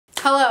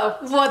Hello,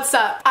 what's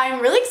up?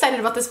 I'm really excited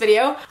about this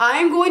video.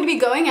 I'm going to be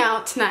going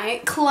out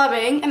tonight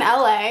clubbing in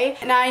LA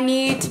and I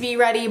need to be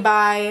ready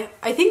by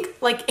I think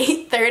like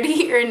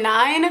 8:30 or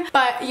 9.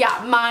 But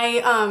yeah,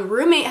 my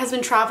roommate has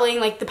been traveling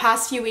like the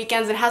past few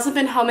weekends and hasn't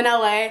been home in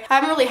LA. I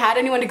haven't really had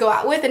anyone to go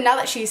out with, and now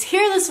that she's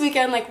here this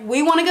weekend, like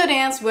we want to go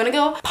dance, we want to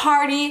go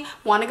party,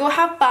 want to go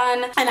have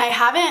fun, and I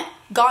haven't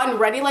gotten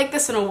ready like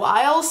this in a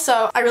while,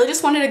 so I really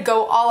just wanted to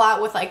go all out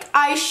with like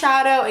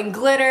eyeshadow and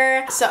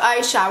glitter. So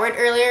I showered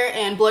earlier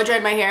and blow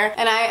dried my hair,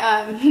 and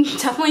I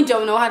definitely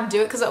don't know how to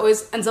do it because it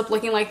always ends up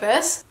looking like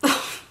this.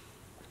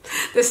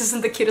 This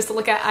isn't the cutest to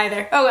look at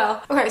either. Oh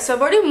well. Okay, so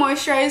I've already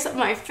moisturized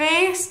my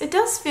face. It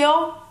does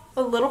feel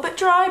a little bit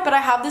dry, but I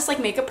have this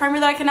like makeup primer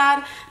that I can add,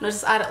 and I'll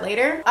just add it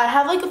later. I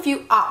have like a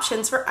few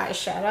options for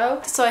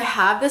eyeshadow. So I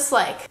have this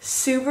like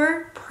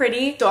super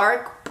pretty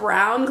dark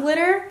brown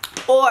glitter,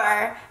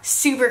 or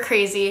super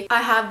crazy,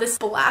 I have this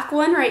black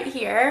one right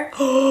here.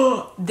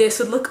 This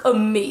would look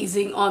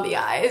amazing on the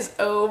eyes.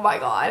 Oh my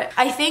god.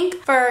 I think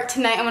for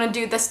tonight I'm gonna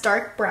do this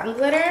dark brown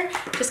glitter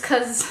just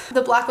because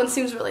the black one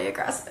seems really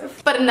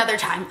aggressive. But another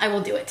time I will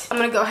do it. I'm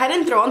gonna go ahead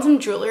and throw on some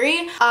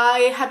jewelry.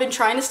 I have been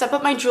trying to step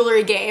up my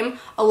jewelry game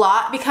a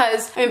lot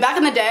because, I mean, back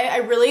in the day I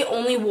really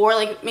only wore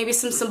like maybe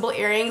some simple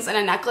earrings and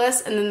a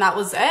necklace and then that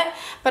was it.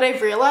 But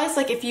I've realized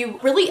like if you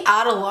really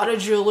add a lot of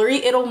jewelry,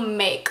 it'll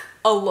make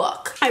a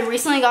look. I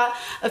recently got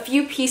a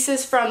few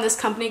pieces from this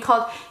company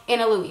called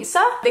Ana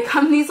Luisa. They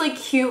come in these like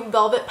cute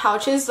velvet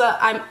pouches that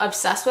I'm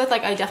obsessed with.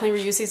 Like I definitely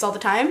reuse these all the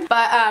time.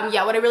 But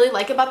yeah, what I really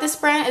like about this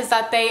brand is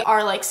that they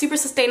are like super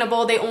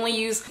sustainable. They only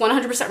use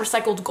 100%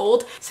 recycled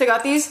gold. So I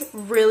got these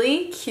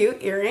really cute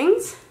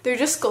earrings. They're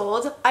just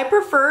gold. I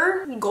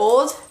prefer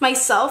gold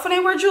myself when I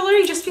wear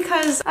jewelry just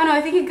because, I don't know,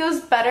 I think it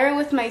goes better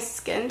with my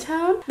skin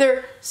tone.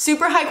 They're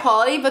super high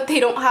quality, but they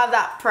don't have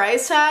that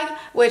price tag,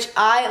 which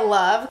I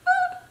love.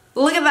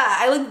 Look at that,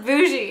 I look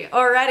bougie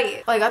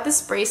already. Well, I got this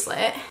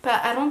bracelet,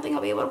 but I don't think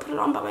I'll be able to put it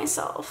on by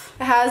myself.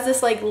 It has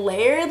this like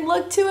layered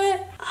look to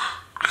it.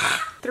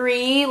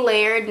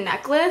 3-layered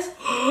necklace.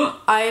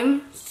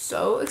 I'm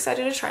so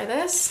excited to try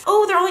this.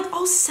 Oh, they're like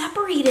all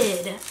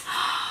separated.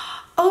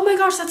 Oh my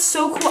gosh, that's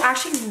so cool. I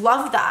actually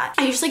love that.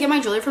 I usually get my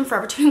jewelry from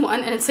Forever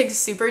 21 and it's like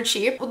super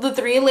cheap. The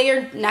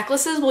 3-layered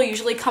necklaces will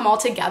usually come all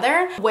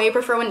together. Way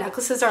prefer when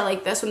necklaces are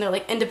like this, when they're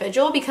like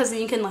individual, because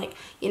then you can like,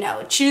 you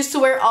know, choose to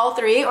wear all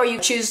 3, or you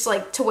choose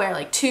like to wear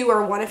like 2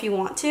 or 1 if you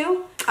want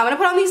to. I'm gonna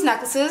put on these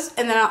necklaces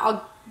and then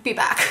I'll be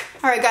back.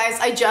 All right guys,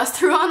 I just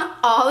threw on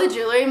all the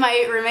jewelry.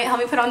 My roommate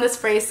helped me put on this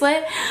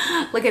bracelet.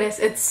 Look at this,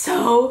 it's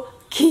so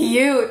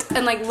cute.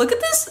 And like, look at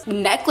this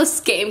necklace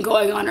game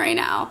going on right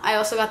now. I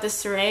also got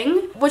this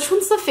ring. Which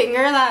one's the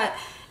finger that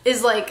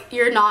is like,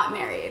 you're not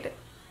married?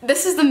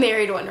 This is the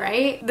married one,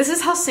 right? This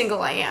is how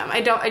single I am.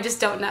 I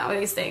just don't know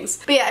these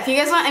things. But yeah, if you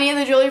guys want any of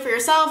the jewelry for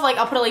yourself, like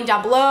I'll put a link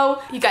down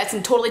below. You guys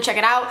can totally check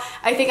it out.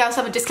 I think I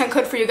also have a discount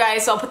code for you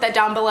guys, so I'll put that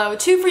down below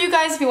too for you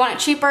guys if you want it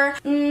cheaper.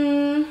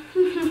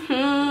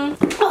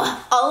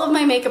 All of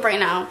my makeup right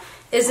now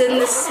is in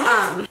this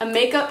a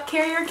makeup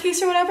carrier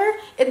case or whatever.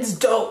 It's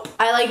dope.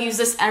 I like use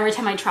this every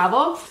time I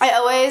travel. I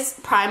always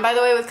prime, by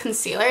the way, with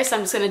concealer, so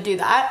I'm just gonna do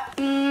that.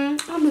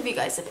 I'll move you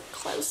guys a bit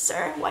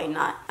closer. Why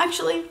not?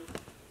 Actually,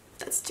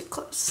 that's too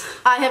close.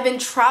 I have been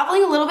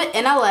traveling a little bit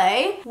in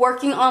LA,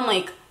 working on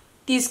like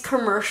these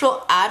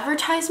commercial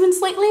advertisements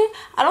lately.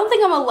 I don't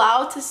think I'm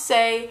allowed to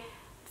say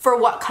for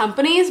what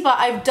companies, but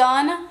I've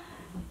done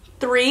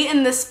 3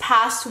 in this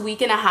past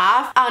week and a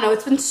half. I don't know,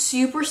 it's been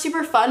super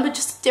fun, but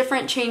just a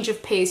different change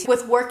of pace.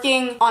 With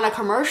working on a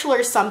commercial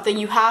or something,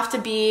 you have to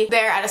be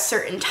there at a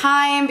certain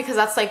time because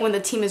that's like when the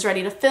team is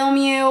ready to film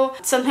you.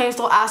 Sometimes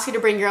they'll ask you to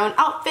bring your own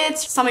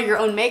outfits, some of your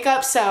own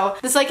makeup. So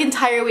this like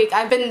entire week,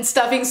 I've been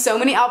stuffing so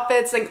many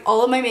outfits, like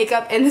all of my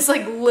makeup in this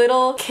like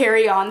little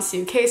carry-on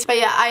suitcase. But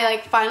yeah, I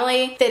like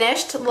finally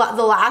finished the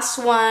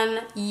last one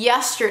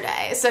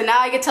yesterday. So now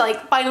I get to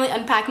like finally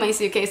unpack my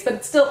suitcase, but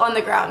it's still on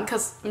the ground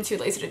because I'm too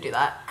lazy to do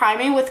that.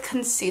 Priming with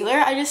concealer,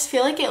 I just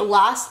feel like it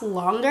lasts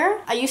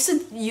longer. I used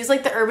to use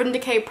like the Urban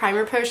Decay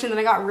primer potion, then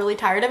I got really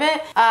tired of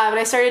it. But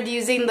I started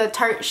using the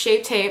Tarte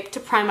Shape Tape to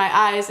prime my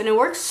eyes, and it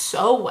works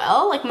so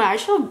well. Like my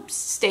eyeshadow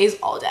stays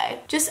all day.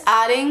 Just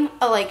adding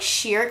a like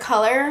sheer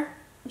color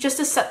just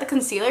to set the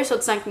concealer so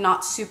it's like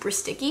not super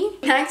sticky.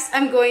 Next,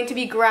 I'm going to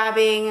be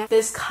grabbing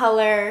this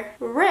color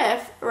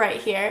Riff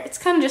right here. It's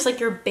kind of just like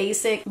your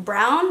basic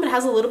brown, but it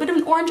has a little bit of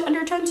an orange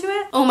undertone to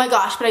it. Oh my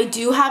gosh, but I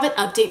do have an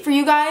update for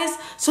you guys.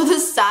 So the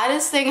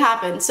saddest thing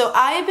happened. So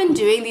I have been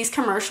doing these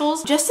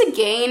commercials just to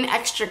gain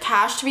extra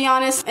cash, to be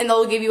honest, and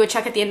they'll give you a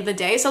check at the end of the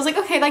day. So I was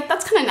like, okay, like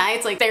that's kind of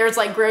nice. Like there's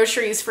like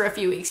groceries for a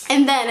few weeks.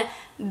 And then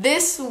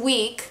this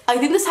week, I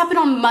think this happened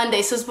on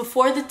Monday, so it was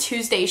before the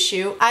Tuesday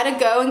shoot. I had to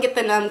go and get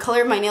the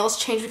color of my nails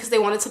changed because they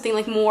wanted something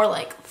like more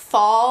like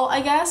fall,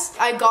 I guess.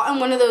 I got on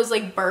one of those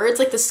like birds,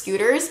 like the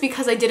scooters,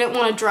 because I didn't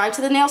want to drive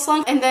to the nail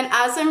salon. And then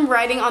as I'm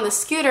riding on the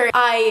scooter,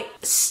 I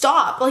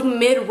stopped like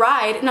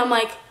mid-ride and I'm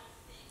like,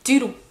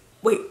 dude,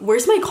 wait,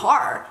 where's my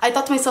car? I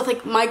thought to myself,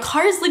 like, my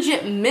car is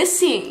legit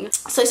missing.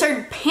 So I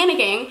started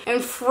panicking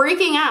and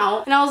freaking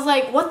out. And I was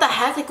like, what the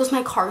heck? Like, was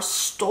my car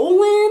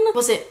stolen?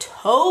 Was it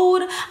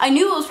towed? I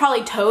knew it was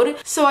probably towed.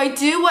 So I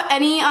do what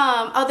any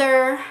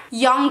other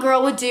young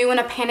girl would do in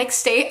a panic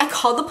state. I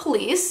called the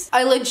police.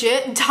 I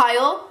legit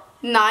dial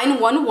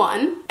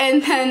 911,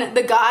 and then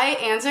the guy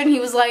answered and he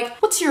was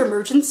like, what's your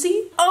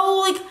emergency?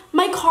 Oh, like,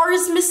 my car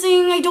is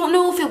missing. I don't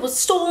know if it was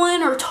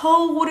stolen or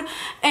towed.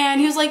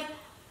 And he was like,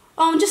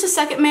 just a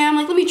second, ma'am,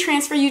 like, let me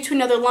transfer you to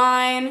another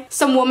line.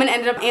 Some woman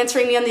ended up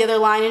answering me on the other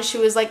line, and she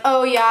was like,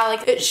 oh yeah,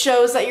 like, it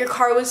shows that your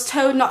car was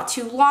towed not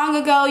too long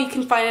ago. You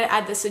can find it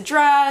at this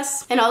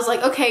address. And I was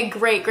like, okay,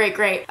 great, great,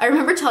 great. I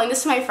remember telling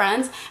this to my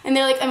friends, and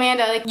they're like,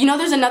 Amanda, like, you know,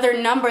 there's another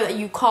number that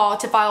you call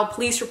to file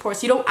police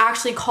reports. You don't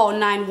actually call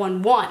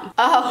 911.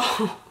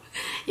 Oh,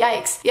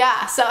 yikes.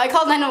 Yeah, so I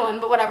called 911,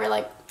 but whatever,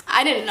 like,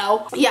 I didn't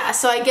know. Yeah,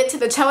 so I get to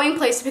the towing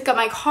place to pick up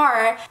my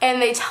car,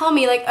 and they tell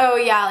me, like, oh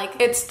yeah,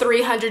 like, it's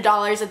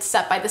 $300. It's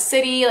set by the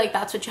city. Like,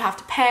 that's what you have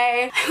to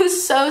pay. I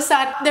was so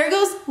sad. There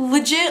goes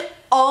legit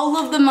all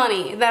of the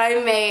money that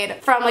I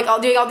made from, like,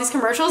 doing all these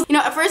commercials. You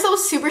know, at first I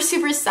was super,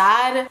 super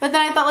sad, but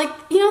then I thought, like,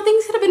 you know,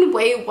 things could have been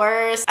way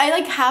worse. I,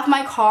 like, have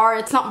my car.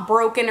 It's not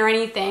broken or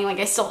anything. Like,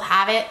 I still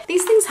have it.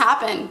 These things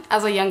happen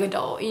as a young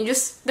adult. You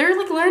just, they're,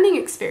 like, learning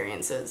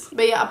experiences.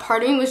 But yeah, a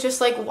part of me was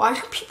just like, why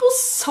are people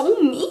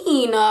so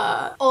mean?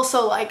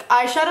 Also, like,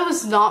 eyeshadow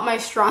is not my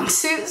strong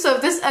suit, so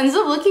if this ends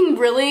up looking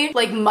really,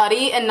 like,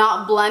 muddy and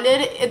not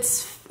blended,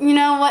 it's, you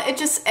know what, it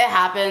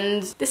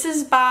happened. This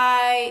is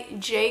by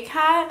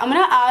J-Cat. I'm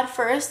gonna add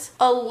first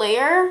a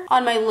layer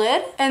on my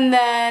lid, and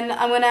then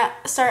I'm gonna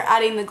start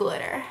adding the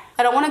glitter.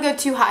 I don't wanna go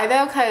too high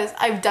though, because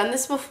I've done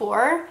this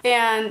before,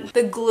 and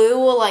the glue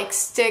will, like,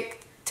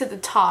 stick to the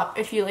top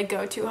if you, like,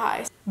 go too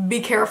high.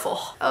 Be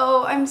careful.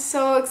 Oh, I'm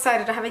so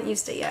excited. I haven't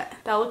used it yet.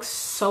 That looks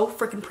so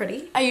freaking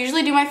pretty. I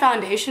usually do my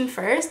foundation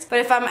first, but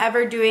if I'm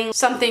ever doing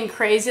something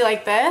crazy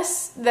like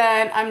this,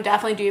 then I'm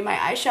definitely doing my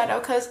eyeshadow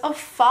because of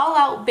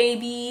Fallout,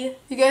 baby.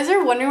 You guys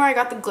are wondering where I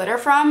got the glitter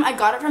from? I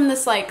got it from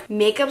this, like,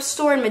 makeup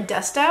store in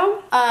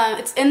Modesto.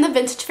 It's in the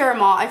Vintage Fair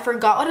Mall. I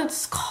forgot what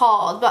it's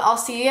called, but I'll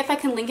see if I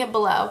can link it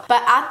below.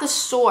 But at the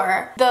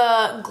store,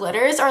 the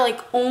glitters are, like,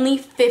 only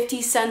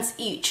 50 cents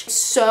each.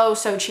 So,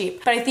 so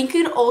cheap. But I think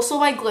you could also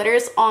buy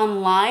glitters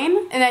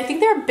online, and I think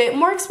they're a bit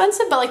more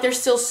expensive, but, like, they're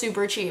still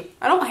super cheap.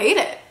 I don't hate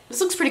it. This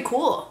looks pretty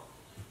cool.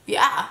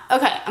 Yeah.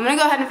 Okay, I'm gonna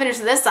go ahead and finish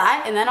this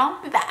side, and then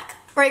I'll be back.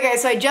 Alright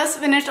guys, so I just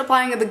finished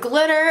applying the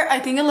glitter. I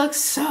think it looks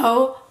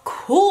so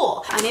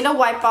cool. I need to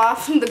wipe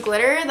off the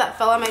glitter that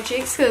fell on my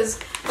cheeks because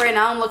right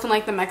now I'm looking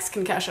like the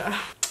Mexican Kesha.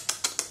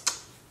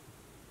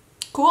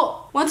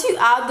 Cool. Once you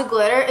add the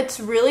glitter, it's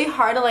really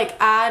hard to, like,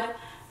 add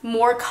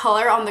more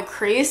color on the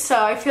crease,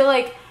 so I feel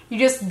like you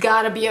just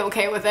gotta be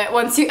okay with it.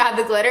 Once you add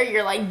the glitter,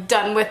 you're, like,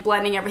 done with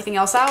blending everything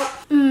else out.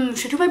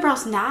 Should I do my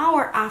brows now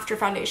or after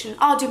foundation?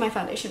 I'll do my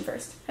foundation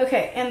first.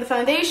 Okay, and the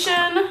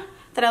foundation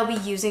that I'll be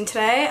using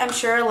today, I'm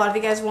sure a lot of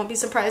you guys won't be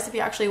surprised if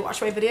you actually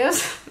watch my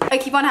videos. I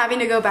keep on having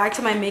to go back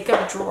to my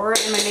makeup drawer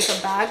in my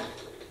makeup bag.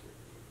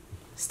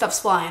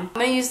 Stuff's flying.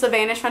 I'm gonna use the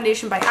Vanish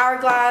foundation by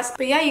Hourglass.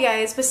 But yeah, you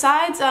guys,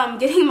 besides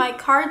getting my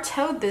car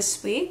towed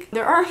this week,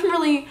 there aren't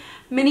really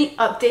many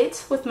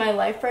updates with my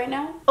life right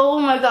now. Oh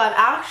my god,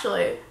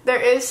 actually,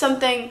 there is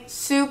something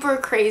super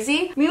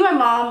crazy. Me and my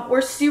mom, we're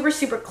super,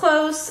 super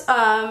close.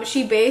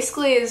 She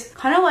basically is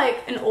kind of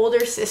like an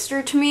older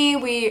sister to me.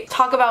 We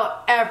talk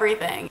about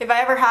everything. If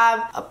I ever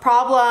have a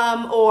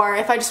problem or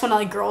if I just want to,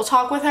 like, girl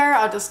talk with her,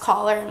 I'll just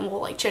call her and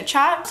we'll, like, chit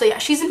chat. So yeah,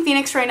 she's in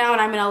Phoenix right now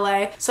and I'm in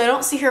LA, so I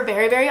don't see her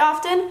very, very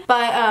often.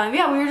 But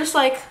yeah, we were just,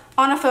 like,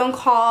 on a phone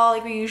call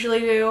like we usually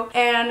do,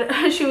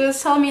 and she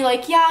was telling me,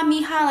 like, yeah,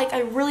 mija, like,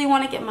 I really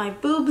want to get my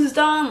boobs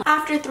done.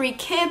 After 3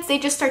 kids, they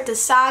just start to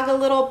sag a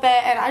little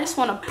bit and I just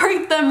want to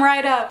break them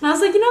right up. And I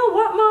was like, you know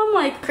what, mom,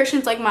 like,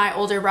 Christian's, like, my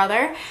older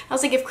brother. I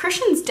was like, if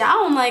Christian's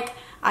down, like,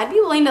 I'd be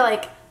willing to,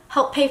 like,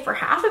 help pay for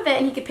half of it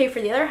and he could pay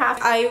for the other half.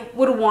 I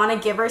would want to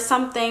give her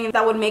something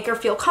that would make her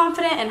feel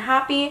confident and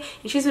happy,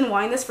 and she's been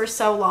wanting this for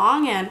so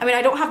long. And I mean,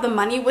 I don't have the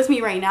money with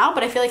me right now,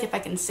 but I feel like if I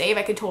can save,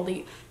 I could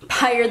totally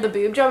buy her the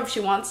boob job if she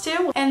wants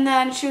to. And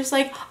then she was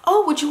like,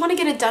 oh, would you want to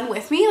get it done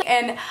with me?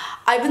 And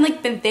I've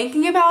been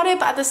thinking about it,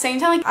 but at the same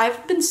time, like,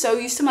 I've been so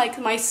used to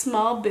my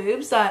small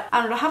boobs that,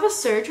 I don't know, have a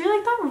surgery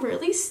like that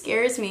really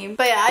scares me.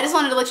 But yeah, I just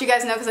wanted to let you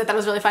guys know because I thought it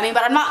was really funny,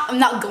 but I'm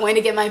not going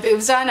to get my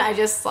boobs done. I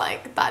just,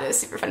 like, thought it was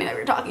super funny that we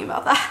were talking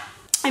about that.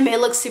 I may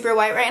look super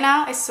white right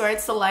now. I swear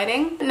it's the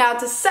lighting. Now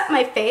to set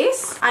my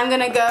face, I'm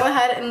gonna go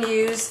ahead and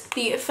use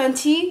the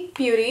Fenty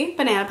Beauty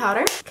banana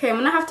powder. Okay, I'm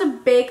gonna have to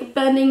bake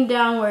bending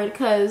downward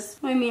because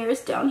my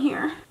mirror's down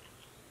here.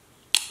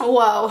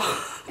 Whoa.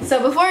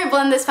 So before I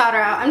blend this powder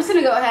out, I'm just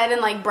gonna go ahead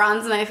and, like,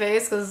 bronze my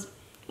face because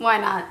why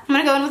not? I'm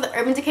gonna go in with the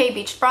Urban Decay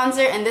Beach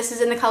Bronzer, and this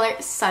is in the color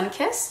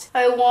Sunkissed.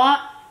 I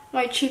want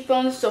my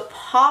cheekbones to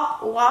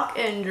pop, lock,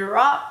 and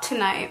drop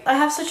tonight. I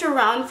have such a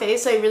round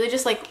face, so I really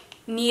just, like,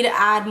 need to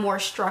add more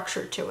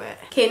structure to it.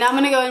 Okay, now I'm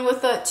gonna go in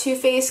with the Too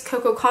Faced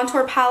Cocoa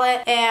Contour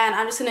Palette, and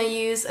I'm just gonna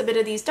use a bit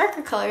of these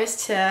darker colors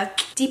to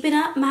deepen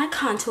up my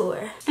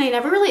contour. And I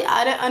never really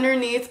add it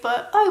underneath,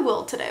 but I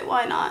will today,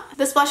 why not?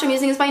 This blush I'm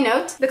using is by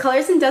Note. The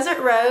color's in Desert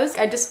Rose.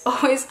 I just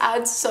always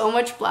add so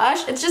much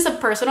blush. It's just a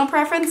personal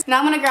preference. Now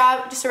I'm gonna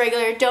grab just a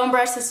regular dome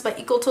brush. This is by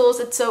Equal Tools.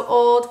 It's so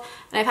old,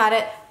 and I've had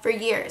it for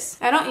years.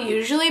 I don't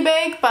usually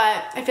bake,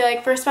 but I feel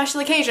like for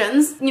special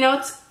occasions, you know,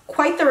 it's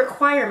quite the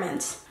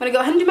requirement. I'm gonna go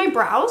ahead and do my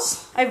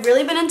brows. I've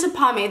really been into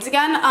pomades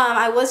again.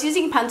 I was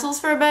using pencils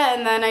for a bit,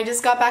 and then I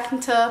just got back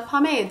into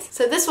pomades.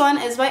 So this one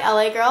is by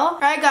LA Girl. All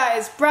right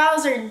guys,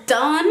 brows are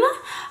done.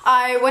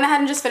 I went ahead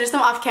and just finished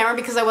them off camera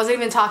because I wasn't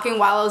even talking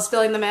while I was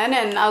filling them in,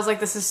 and I was like,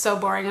 this is so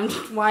boring.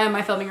 Why am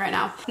I filming right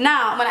now?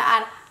 Now I'm gonna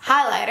add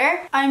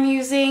highlighter. I'm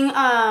using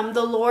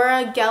the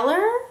Laura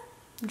Geller?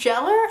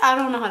 I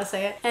don't know how to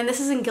say it. And this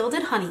is in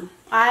Gilded Honey.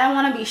 I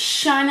want to be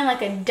shining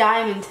like a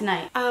diamond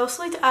tonight. I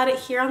also like to add it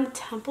here on the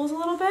temples a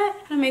little bit.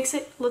 It makes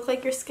it look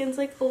like your skin's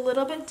like a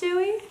little bit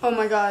dewy. Oh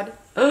my god.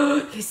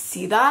 You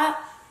see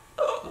that?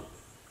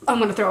 I'm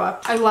gonna throw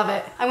up. I love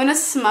it. I'm gonna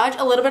smudge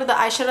a little bit of the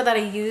eyeshadow that I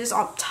used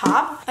on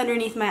top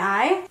underneath my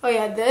eye. Oh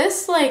yeah,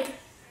 this like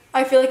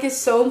I feel like it's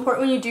so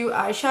important when you do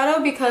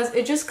eyeshadow because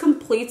it just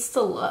completes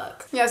the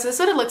look. Yeah, so this is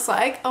what it looks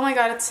like. Oh my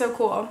god, it's so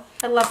cool.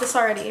 I love this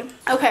already.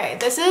 Okay,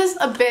 this is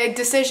a big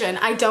decision.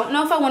 I don't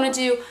know if I want to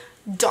do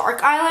dark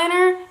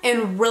eyeliner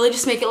and really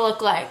just make it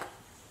look like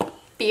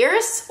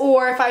fierce,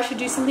 or if I should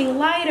do something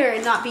lighter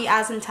and not be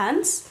as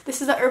intense.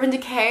 This is the Urban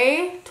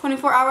Decay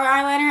 24-hour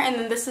eyeliner, and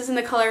then this is in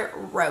the color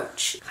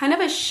Roach. Kind of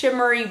a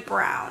shimmery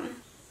brown.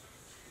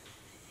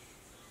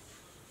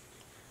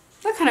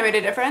 That kind of made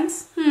a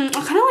difference. I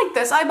kind of like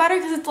this eye better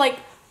because it's like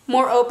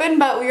more open,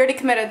 but we already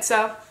committed,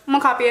 so I'm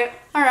gonna copy it.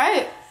 All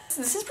right,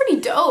 this is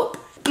pretty dope.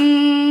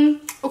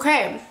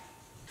 Okay,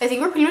 I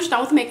think we're pretty much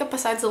done with the makeup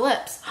besides the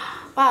lips.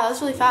 Wow,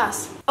 that's really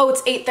fast. Oh,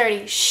 it's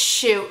 8:30.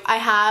 Shoot, I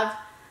have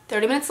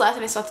 30 minutes left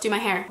and I still have to do my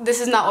hair.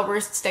 This is not what we're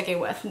sticking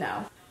with,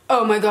 no.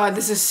 Oh my god,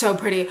 this is so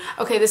pretty.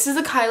 Okay, this is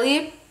the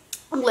Kylie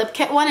Lip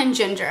Kit one in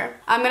Ginger.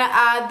 I'm gonna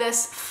add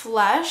this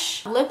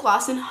Flesh lip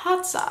gloss in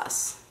Hot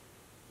Sauce.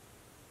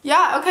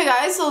 Yeah, okay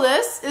guys, so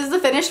this is the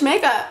finished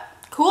makeup.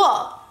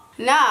 Cool.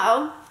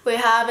 Now, we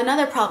have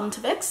another problem to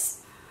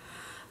fix.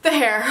 The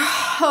hair.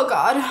 Oh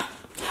god.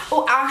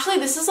 Oh, actually,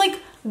 this is like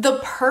the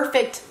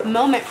perfect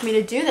moment for me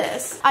to do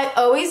this. I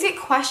always get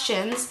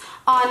questions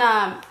on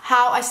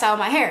how I style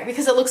my hair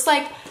because it looks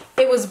like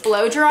it was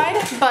blow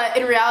dried, but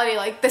in reality,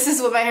 like this is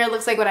what my hair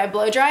looks like when I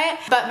blow dry it.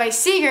 But my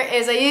secret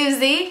is I use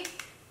the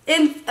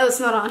oh,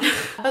 it's not on.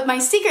 But my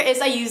secret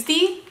is I use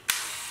the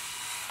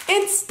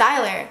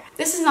InStyler.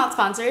 This is not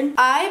sponsored.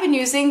 I've been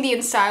using the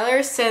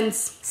InStyler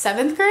since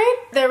 7th grade.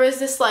 There was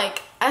this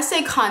like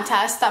essay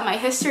contest that my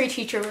history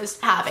teacher was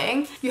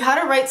having. You had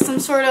to write some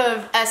sort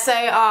of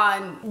essay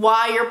on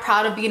why you're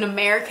proud of being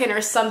American or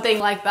something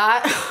like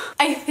that.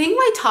 I think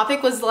my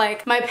topic was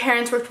like, my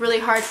parents worked really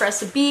hard for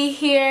us to be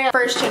here,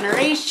 first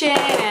generation,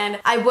 and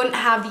I wouldn't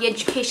have the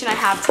education I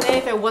have today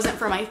if it wasn't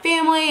for my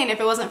family and if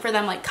it wasn't for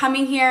them like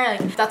coming here.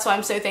 Like that's why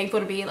I'm so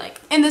thankful to be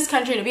like in this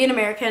country, to be an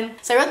American.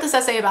 So I wrote this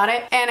essay about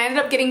it and I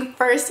ended up getting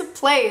first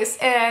place,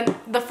 and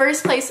the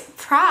first place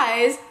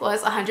prize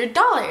was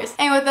 $100.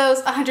 And with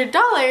those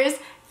 $100,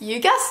 you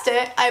guessed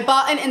it, I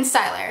bought an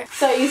InStyler.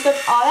 So I used up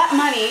all that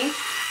money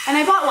and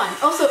I bought one.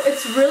 Also,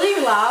 it's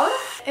really loud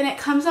and it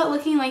comes out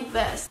looking like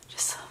this.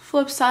 Just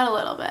flips out a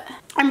little bit.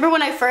 I remember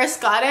when I first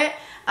got it,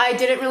 I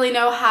didn't really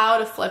know how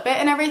to flip it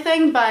and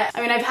everything, but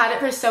I mean, I've had it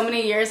for so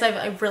many years,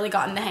 I've really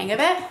gotten the hang of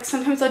it.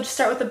 Sometimes I'll just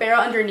start with the barrel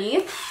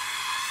underneath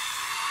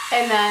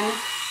and then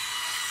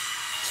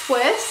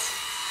twist.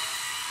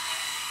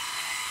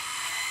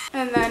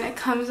 And then it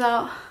comes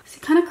out, it's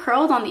kind of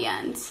curled on the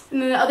ends.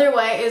 And then the other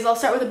way is I'll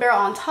start with the barrel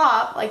on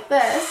top, like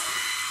this,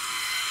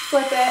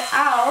 flip it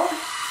out,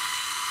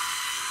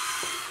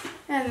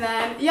 and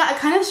then, yeah, it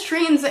kind of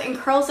straightens it and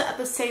curls it at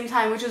the same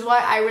time, which is why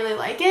I really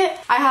like it.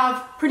 I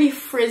have pretty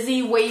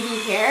frizzy,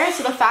 wavy hair,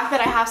 so the fact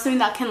that I have something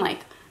that can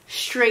like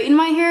straighten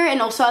my hair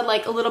and also add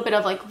like a little bit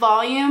of like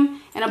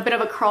volume and a bit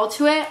of a curl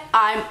to it,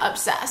 I'm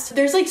obsessed.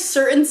 There's like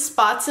certain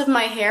spots of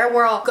my hair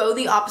where I'll go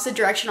the opposite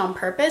direction on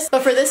purpose,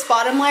 but for this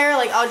bottom layer,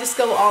 like I'll just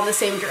go all in the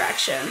same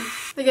direction.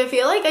 Like I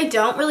feel like I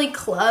don't really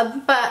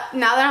club, but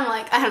now that I'm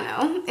like, I don't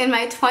know, in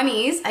my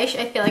 20s, I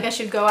feel like I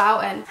should go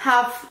out and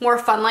have more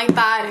fun like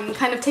that and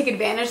kind of take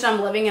advantage that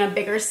I'm living in a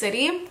bigger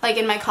city. Like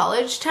in my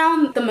college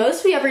town, the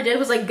most we ever did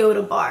was like go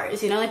to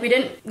bars, you know, like we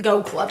didn't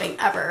go clubbing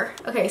ever.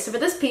 Okay, so for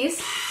this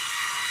piece,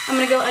 I'm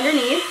gonna go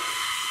underneath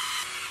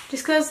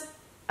just because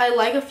I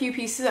like a few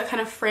pieces that kind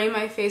of frame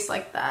my face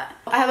like that.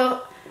 I have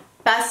a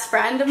best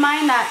friend of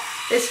mine that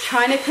is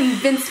trying to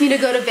convince me to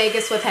go to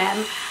Vegas with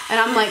him, and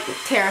I'm like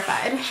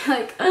terrified.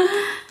 Like,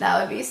 that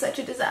would be such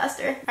a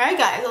disaster. All right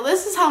guys, well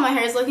this is how my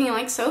hair is looking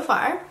like so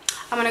far.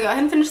 I'm gonna go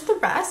ahead and finish the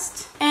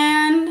rest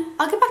and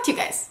I'll get back to you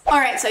guys. All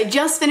right, so I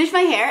just finished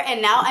my hair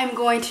and now I'm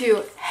going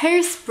to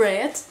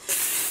hairspray it.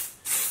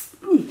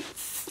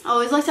 I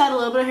always like to add a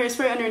little bit of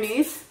hairspray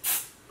underneath.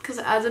 because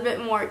it adds a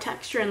bit more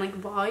texture and like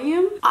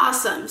volume.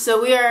 Awesome.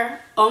 So we are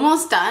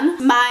almost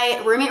done.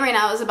 My roommate right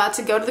now is about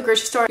to go to the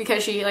grocery store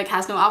because she like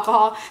has no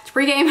alcohol to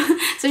pregame.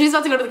 So she's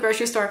about to go to the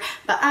grocery store,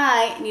 but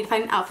I need to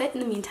find an outfit in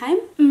the meantime.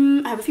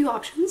 I have a few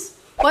options.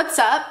 What's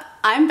up?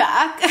 I'm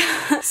back.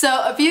 So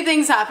a few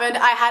things happened.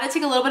 I had to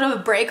take a little bit of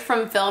a break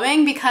from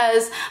filming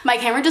because my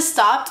camera just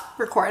stopped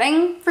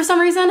recording for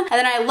some reason. And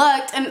then I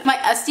looked and my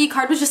SD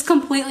card was just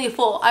completely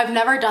full. I've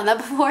never done that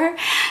before.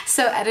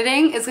 So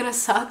editing is gonna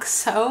suck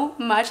so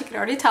much. I can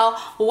already tell.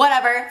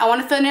 Whatever. I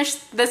want to finish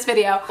this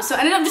video. So I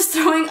ended up just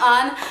throwing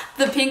on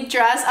the pink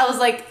dress I was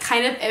like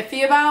kind of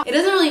iffy about. It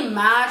doesn't really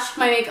match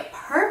my makeup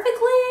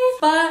perfectly,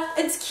 but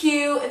it's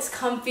cute, it's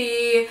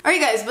comfy. Alright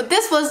guys, but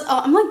this was,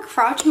 oh, I'm like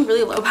crouching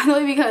really low by the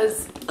way because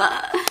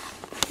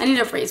I need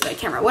to raise my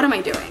camera. What am I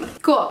doing?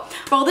 Cool.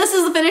 Well, this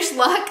is the finished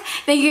look.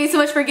 Thank you guys so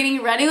much for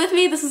getting ready with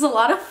me. This is a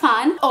lot of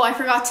fun. Oh, I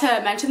forgot to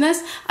mention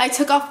this. I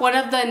took off one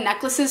of the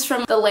necklaces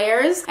from the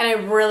layers and I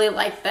really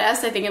like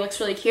this. I think it looks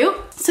really cute.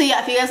 So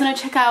yeah, if you guys want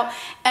to check out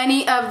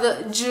any of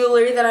the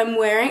jewelry that I'm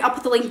wearing, I'll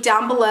put the link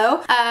down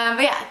below.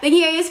 But yeah, thank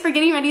you guys for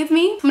getting ready with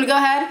me. I'm gonna go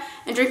ahead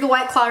and drink a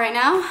White Claw right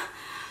now.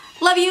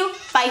 Love you.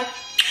 Bye.